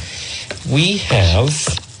 we have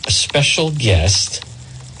a special guest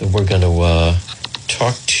that we're going to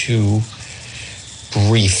talk to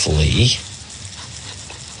briefly.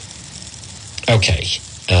 Okay.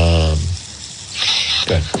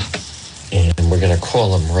 Good. And we're going to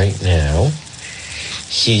call him right now.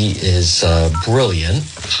 He is brilliant,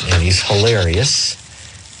 and he's hilarious.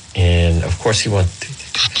 And, of course, he wants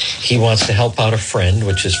to help out a friend,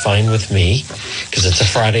 which is fine with me, because it's a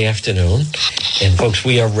Friday afternoon. And, folks,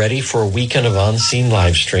 we are ready for a weekend of on-scene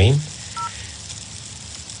live stream.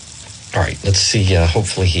 All right, let's see.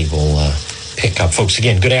 Hopefully he will pick up. Folks,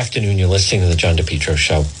 again, good afternoon. You're listening to the John DePetro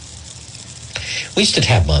Show. We used to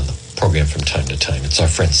have him on the program from time to time. It's our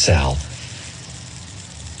friend Sal.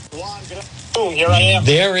 Juan, good boom, here I am.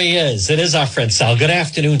 There he is. It is our friend Sal. Good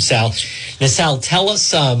afternoon, Sal. Now, Sal, tell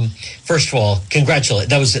us, first of all, congratulate.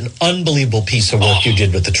 That was an unbelievable piece of work you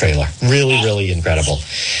did with the trailer. Really, really incredible.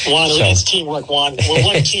 Juan, it's teamwork, Juan. We're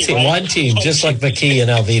one team, right? One team, just like McKee and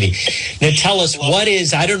Alviti. Now, tell us, what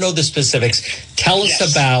is, I don't know the specifics, tell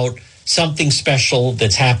us about something special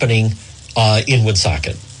that's happening in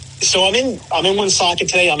Woonsocket. So I'm in Woonsocket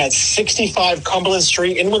today. I'm at 65 Cumberland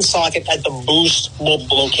Street in Woonsocket at the Boost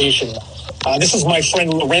mobile location. This is my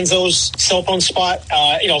friend Lorenzo's cell phone spot.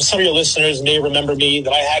 Some of your listeners may remember me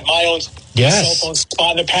that I had my own cell phone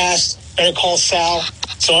spot in the past. Better call Sal.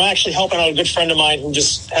 So I'm actually helping out a good friend of mine who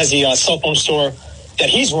just has a cell phone store that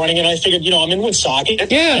he's running. And I figured, I'm in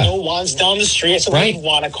Woonsocket. Yeah. I know Juan's down the street. I said, I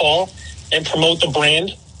want to call and promote the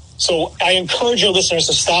brand. So I encourage your listeners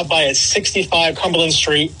to stop by at 65 Cumberland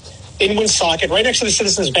Street in Woonsocket, right next to the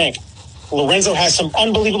Citizens Bank. Lorenzo has some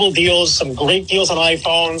unbelievable deals, some great deals on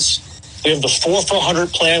iPhones. We have the 4 for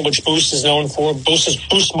 $100 plan, which Boost is known for.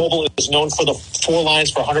 Boost Mobile is known for the 4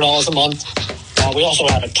 lines for $100 a month. We also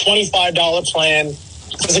have a $25 plan.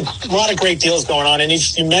 There's a lot of great deals going on. And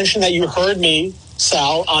if you mentioned that you heard me,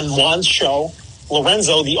 Sal, on Juan's show,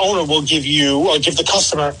 Lorenzo, the owner, will give you or give the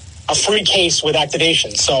customer a free case with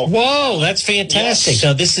activation. So, whoa, that's fantastic. Yes.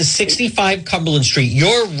 Now, this is 65 Cumberland Street.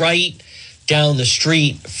 You're right down the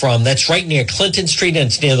street from, that's right near Clinton Street, and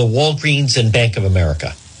it's near the Walgreens and Bank of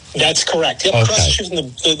America. That's correct. Yep, across the street from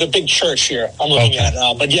the big church here I'm looking at.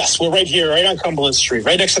 But yes, we're right here, right on Cumberland Street,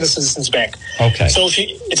 right next to the Citizens Bank. Okay. So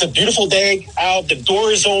it's a beautiful day out. The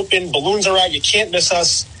door is open. Balloons are out. You can't miss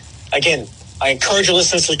us. Again, I encourage your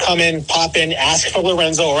listeners to come in, pop in, ask for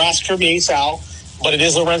Lorenzo or ask for me, Sal. But it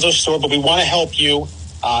is Lorenzo's store, but we want to help you.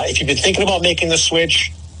 If you've been thinking about making the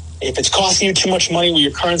switch, if it's costing you too much money with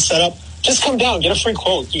your current setup, just come down, get a free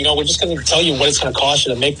quote. We're just going to tell you what it's going to cost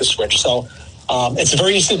you to make the switch. So it's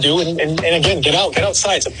very easy to do. And again, get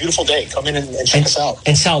outside. It's a beautiful day. Come in and check us out.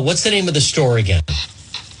 And Sal, what's the name of the store again?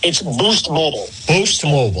 It's Boost Mobile. Boost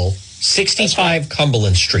Mobile, 65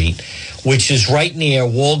 Cumberland Street, which is right near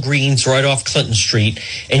Walgreens, right off Clinton Street.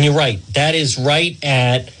 And you're right. That is right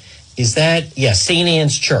at... St.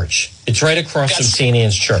 Anne's Church. It's right across from St.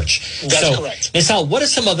 Anne's Church. That's correct. Now, Sal, what are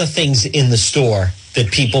some other things in the store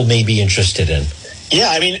that people may be interested in? Yeah,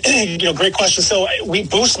 I mean, great question. So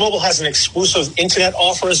Boost Mobile has an exclusive internet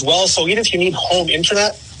offer as well. So even if you need home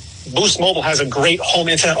internet, Boost Mobile has a great home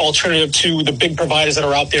internet alternative to the big providers that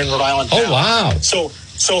are out there in Rhode Island now. Oh, wow. So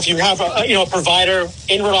if you have a provider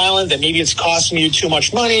in Rhode Island that maybe it's costing you too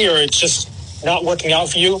much money or it's just not working out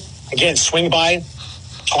for you, again, swing by.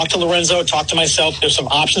 Talk to Lorenzo, talk to myself. There's some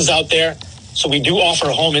options out there. So we do offer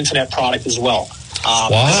a home internet product as well.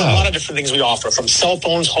 There's a lot of different things we offer, from cell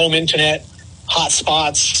phones, home internet,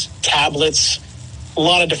 hotspots, tablets, a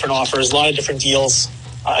lot of different offers, a lot of different deals.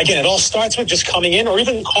 Again, it all starts with just coming in or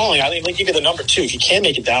even calling. I'll give you the number, too. If you can't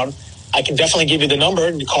make it down, I can definitely give you the number,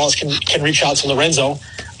 and the callers can reach out to Lorenzo.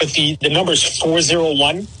 But the number is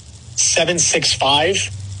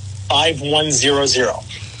 401-765-5100.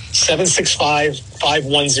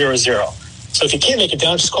 765-5100. So if you can't make it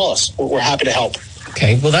down, just call us. We're happy to help.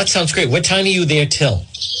 Okay, well, that sounds great. What time are you there till?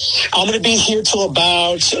 I'm going to be here till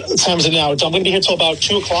about, what time is it now? I'm going to be here till about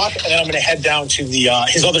 2 o'clock, and then I'm going to head down to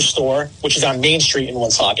his other store, which is on Main Street in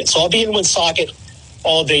Woonsocket. So I'll be in Woonsocket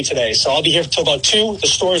all day today. So I'll be here till about 2. The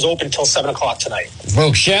store is open till 7 o'clock tonight.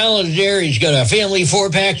 Folks, Shallon's there. He's got a family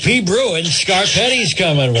 4-pack P. Brewing. Scarpetti's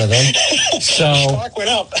coming with him. So, Spark went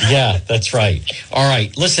up. Yeah, that's right. All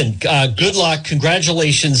right. Listen, good luck.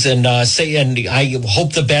 Congratulations. And I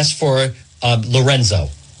hope the best for Lorenzo.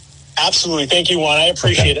 Absolutely. Thank you, Juan. I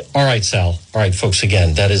appreciate it. All right, Sal. All right, folks,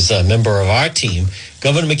 again, that is a member of our team.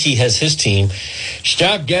 Governor McKee has his team.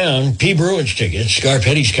 Stop down. P. Bruins tickets.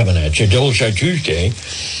 Scarpetti's coming at you. Double Shot Tuesday.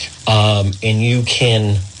 And you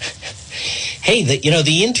can... Hey,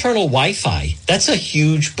 the internal Wi-Fi, that's a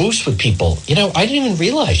huge boost with people. I didn't even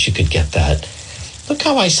realize you could get that. Look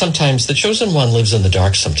how the chosen one lives in the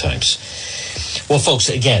dark sometimes. Well, folks,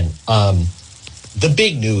 again, the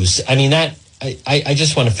big news, I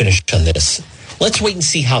just want to finish on this. Let's wait and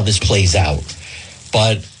see how this plays out.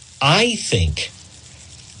 But I think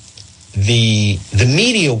the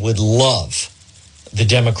media would love the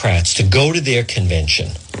Democrats to go to their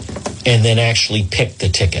convention and then actually pick the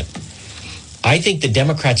ticket. I think the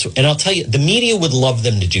Democrats, and I'll tell you, the media would love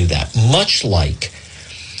them to do that, much like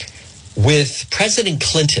with President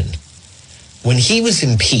Clinton, when he was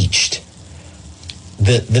impeached,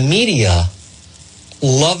 the media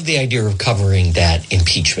loved the idea of covering that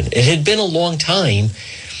impeachment. It had been a long time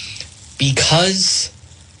because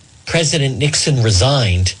President Nixon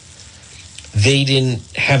resigned, they didn't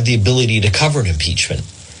have the ability to cover an impeachment.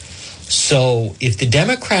 So if the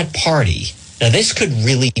Democrat Party, now this could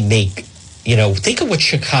really make, think of what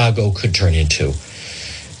Chicago could turn into.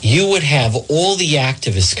 You would have all the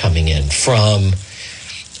activists coming in from,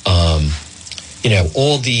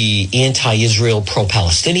 all the anti-Israel,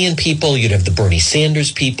 pro-Palestinian people. You'd have the Bernie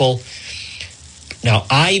Sanders people. Now,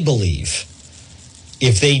 I believe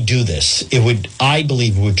if they do this, it would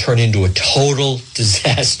turn into a total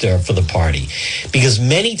disaster for the party. Because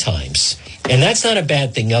many times, and that's not a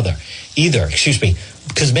bad thing either,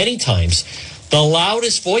 because many times the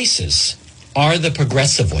loudest voices are the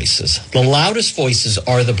progressive voices. The loudest voices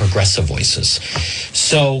are the progressive voices.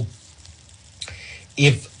 So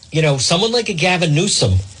if, someone like a Gavin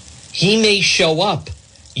Newsom, he may show up.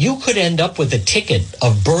 You could end up with a ticket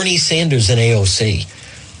of Bernie Sanders and AOC,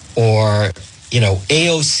 or,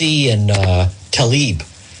 AOC and Tlaib.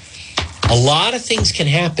 A lot of things can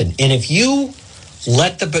happen. And if you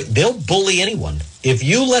they'll bully anyone. If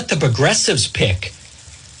you let the progressives pick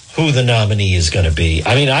who the nominee is going to be.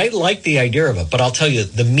 I mean, I like the idea of it, but I'll tell you,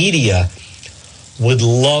 the media would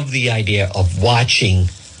love the idea of watching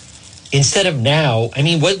instead of now. I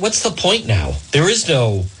mean, what's the point now? There's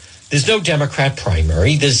no Democrat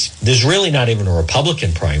primary. There's really not even a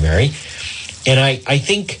Republican primary. And I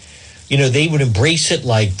think, they would embrace it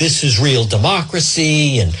like this is real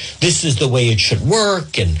democracy and this is the way it should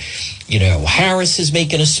work. And, Harris is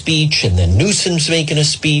making a speech and then Newsom's making a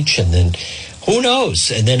speech and then who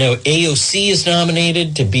knows? And then AOC is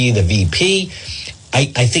nominated to be the VP. I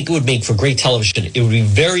think it would make for great television. It would be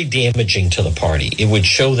very damaging to the party. It would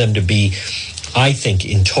show them to be, I think,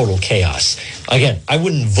 in total chaos. Again, I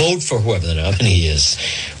wouldn't vote for whoever the nominee is,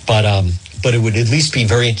 but it would at least be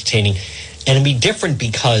very entertaining. And it'd be different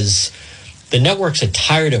because the networks are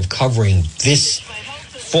tired of covering this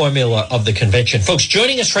formula of the convention. Folks,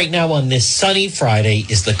 joining us right now on this sunny Friday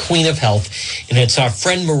is the Queen of Health, and it's our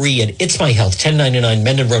friend Marie at It's My Health, 1099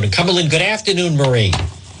 Mendon Road in Cumberland. Good afternoon, Marie.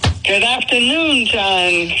 Good afternoon,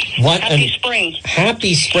 John. Happy spring.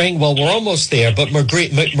 Happy spring. Well, we're almost there, but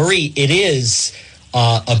Marie, it is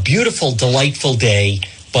a beautiful, delightful day,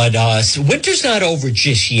 but winter's not over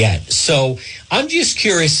just yet. So I'm just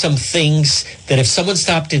curious, some things that if someone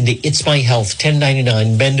stopped into It's My Health,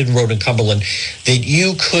 1099 Mendon Road in Cumberland, that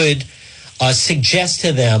you could suggest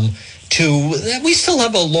to them we still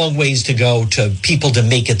have a long ways to go to people to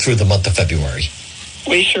make it through the month of February.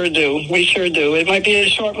 We sure do. It might be a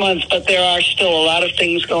short month, but there are still a lot of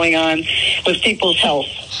things going on with people's health.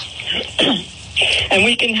 And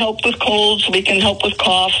we can help with colds, we can help with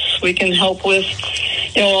coughs, we can help with,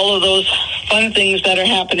 all of those fun things that are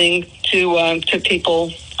happening to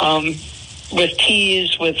people with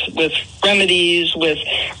teas, with remedies, with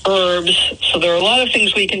herbs. So there are a lot of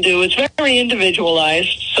things we can do. It's very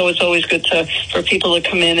individualized, so it's always good for people to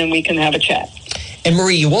come in and we can have a chat. And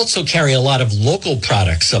Marie, you also carry a lot of local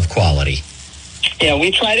products of quality. Yeah,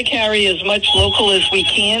 we try to carry as much local as we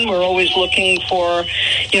can. We're always looking for,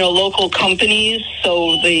 local companies.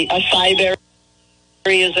 So the acai berry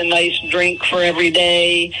is a nice drink for every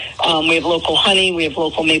day. We have local honey. We have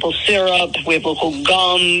local maple syrup. We have local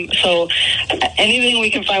gum. So anything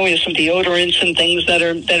we can find. We have some deodorants and things that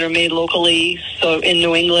are made locally. So in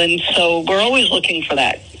New England. So we're always looking for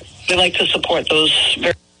that. We like to support those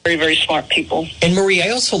very, very smart people. And Marie, I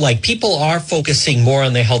also like people are focusing more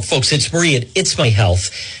on their health. Folks, it's Marie at It's My Health,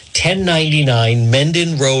 1099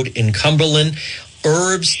 Mendon Road in Cumberland.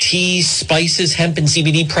 Herbs, teas, spices, hemp, and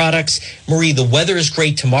CBD products. Marie, the weather is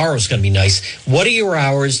great. Tomorrow is going to be nice. What are your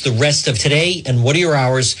hours the rest of today, and what are your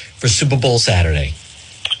hours for Super Bowl Saturday?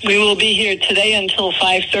 We will be here today until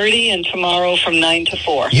 5:30 and tomorrow from 9 to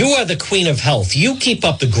 4. You are the Queen of Health. You keep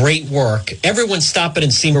up the great work. Everyone stop it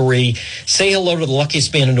and see Marie. Say hello to the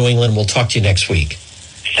luckiest man in New England. We'll talk to you next week.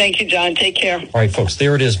 Thank you, John. Take care. All right, folks,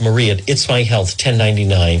 there it is. Marie at It's My Health,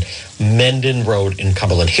 1099 Mendon Road in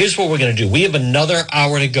Cumberland. Here's what we're going to do. We have another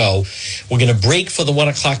hour to go. We're going to break for the 1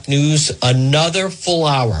 o'clock news. Another full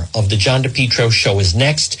hour of the John DePetro Show is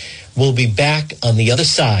next. We'll be back on the other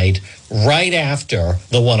side right after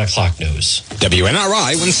the 1 o'clock news.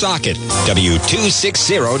 WNRI Woonsocket,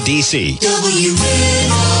 W260DC.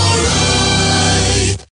 WNRI.